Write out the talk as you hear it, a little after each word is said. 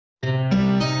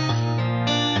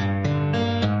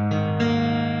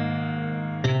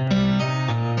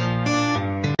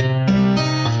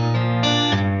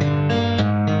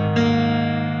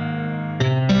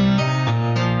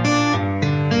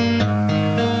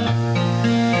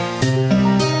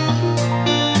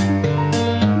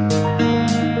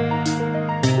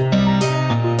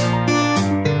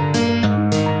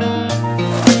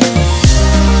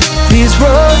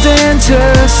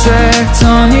intersect.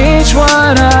 On each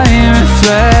one I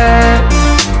reflect.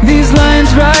 These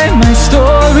lines write my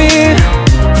story.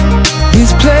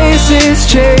 These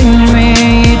places change me,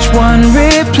 each one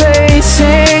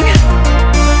replacing,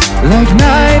 like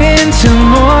night into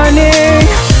morning.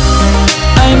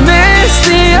 I miss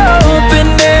the open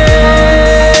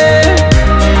air,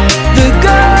 the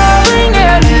going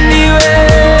anywhere,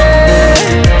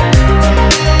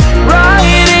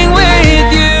 riding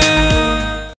with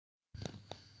you.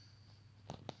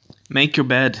 Make your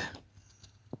bed.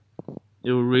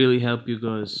 It will really help you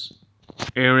guys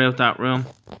air out that room.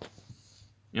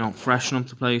 You know, freshen up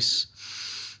the place.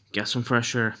 Get some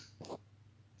fresh air.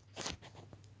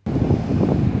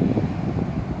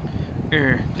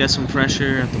 Get some fresh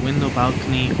air at the window,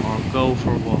 balcony, or go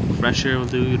for a walk. Fresh air will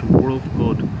do you the world of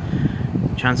good.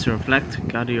 Chance to reflect,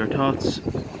 gather your thoughts,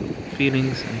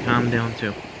 feelings, and calm down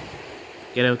too.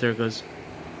 Get out there, guys.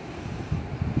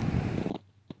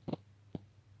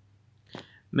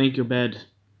 Make your bed.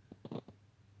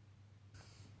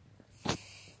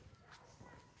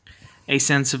 A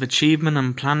sense of achievement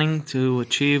and planning to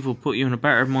achieve will put you in a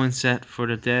better mindset for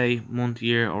the day, month,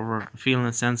 year, or feeling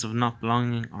a sense of not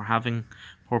belonging or having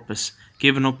purpose.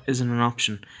 Giving up isn't an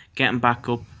option. Getting back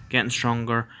up, getting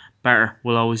stronger, better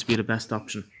will always be the best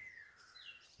option.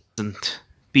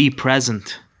 Be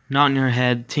present. Not in your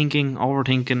head, thinking,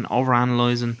 overthinking,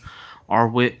 overanalyzing, or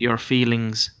with your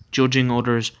feelings, judging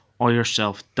others or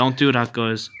yourself. Don't do that,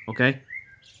 guys, okay?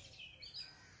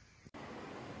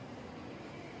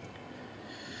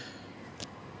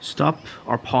 Stop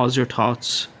or pause your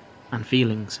thoughts and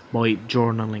feelings by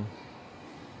journaling.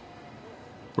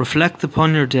 Reflect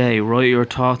upon your day. Write your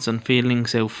thoughts and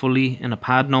feelings out fully in a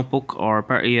pad, notebook, or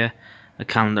better yet, a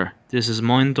calendar. This is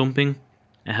mind dumping.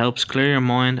 It helps clear your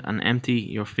mind and empty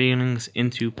your feelings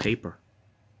into paper.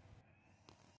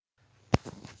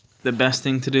 The best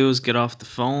thing to do is get off the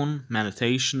phone,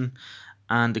 meditation,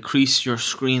 and decrease your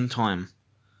screen time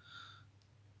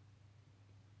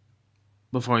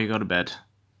before you go to bed.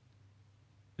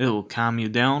 It will calm you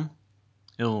down,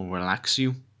 it will relax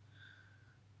you,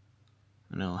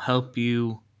 and it will help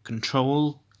you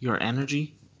control your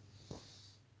energy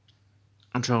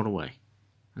and throw it away.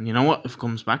 And you know what? If it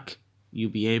comes back,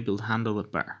 you'll be able to handle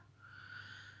it better.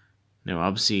 Now,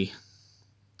 obviously,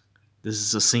 this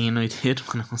is a scene I did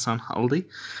when I was on holiday.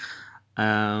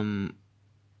 I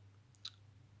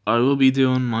will be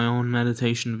doing my own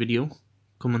meditation video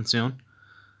coming soon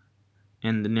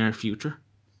in the near future.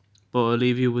 But I'll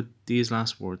leave you with these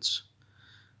last words.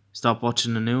 Stop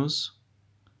watching the news,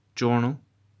 journal,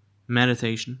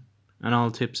 meditation, and all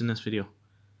the tips in this video.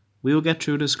 We will get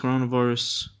through this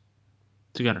coronavirus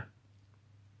together.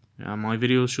 My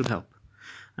videos should help.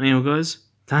 Anyway, guys,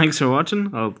 thanks for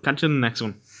watching. I'll catch you in the next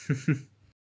one.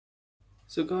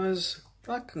 So guys,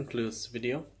 that concludes the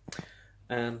video.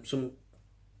 Some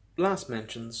last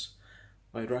mentions.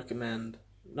 I'd recommend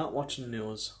not watching the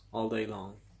news all day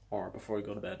long or before you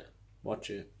go to bed.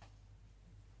 Watch it,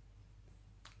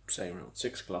 say, around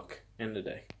 6 o'clock in the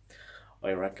day. I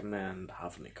recommend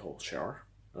having a cold shower.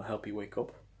 It'll help you wake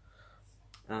up,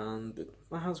 and it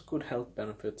has good health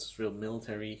benefits. It's real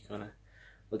military kind of.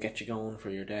 Will get you going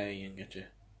for your day and get you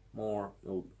more.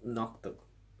 It'll knock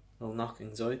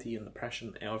anxiety and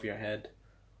depression out of your head.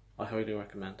 I highly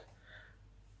recommend.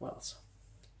 What else?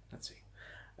 Let's see.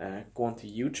 Go onto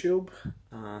YouTube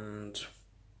and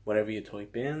whatever you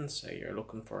type in, say you're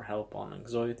looking for help on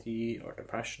anxiety or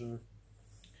depression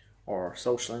or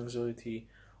social anxiety,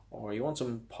 or you want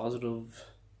some positive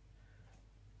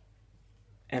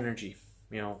energy,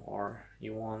 or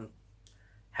you want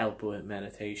help with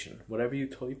meditation. Whatever you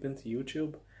type into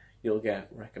YouTube, you'll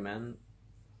get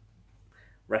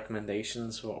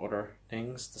recommendations for other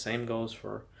things. The same goes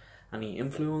for any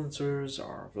influencers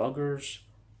or vloggers,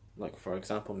 like for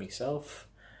example myself.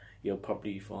 You'll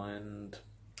probably find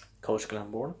Coach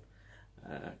Glamborn,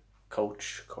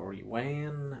 Coach Corey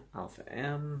Wayne, Alpha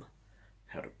M,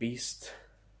 How to Beast,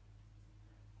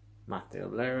 Matt Del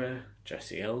Blair,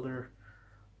 Jesse Elder,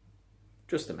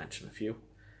 just to mention a few.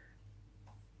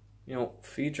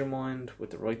 Feed your mind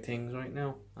with the right things right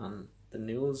now, and the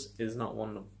news is not one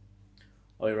of them.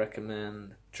 I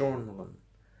recommend journaling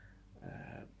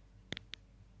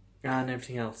and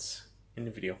everything else in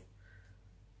the video.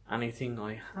 Anything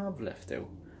I have left out,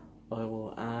 I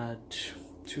will add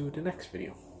to the next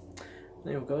video.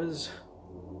 Anyway guys,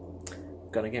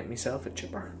 I'm gonna get myself a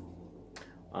chipper.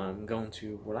 I'm going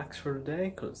to relax for the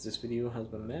day because this video has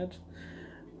been made,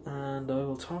 and I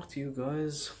will talk to you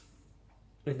guys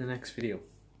in the next video.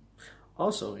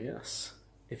 Also, yes,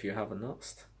 if you haven't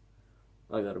noticed,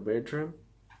 I got a beard trim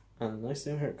and a nice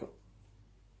new haircut.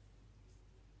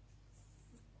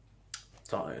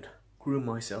 thought I'd grew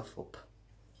myself up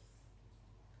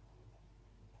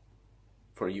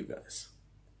for you guys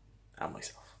and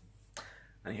myself.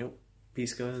 Anyhow,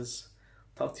 peace guys.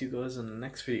 Talk to you guys in the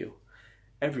next video.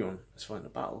 Everyone is fighting a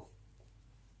battle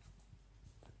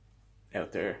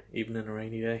out there, even in a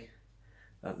rainy day,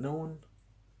 that no one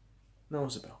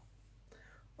knows about.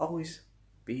 Always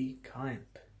be kind.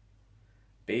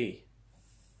 Be,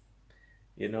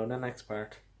 you know the next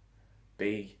part,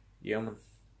 be human.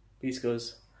 Peace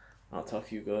guys. I'll talk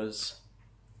to you guys.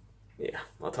 Yeah,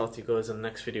 I'll talk to you guys in the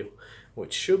next video,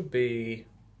 which should be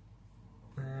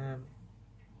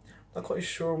not quite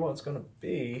sure what it's gonna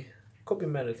be. Could be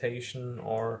meditation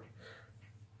or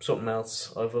something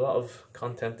else. I have a lot of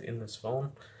content in this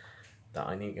phone that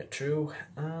I need to get through,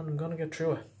 and I'm gonna get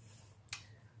through it.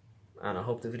 And I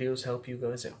hope the videos help you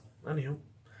guys out. Anyhow,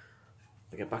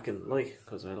 I get back in the light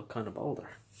because I look kind of older.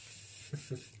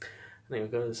 Anyway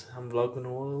guys, I haven't vlogged in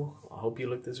a while. I hope you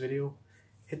liked this video.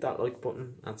 Hit that like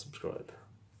button and subscribe.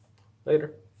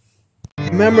 Later.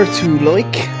 Remember to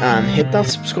like and hit that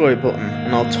subscribe button,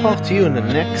 and I'll talk to you in the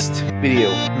next video,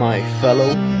 my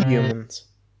fellow humans.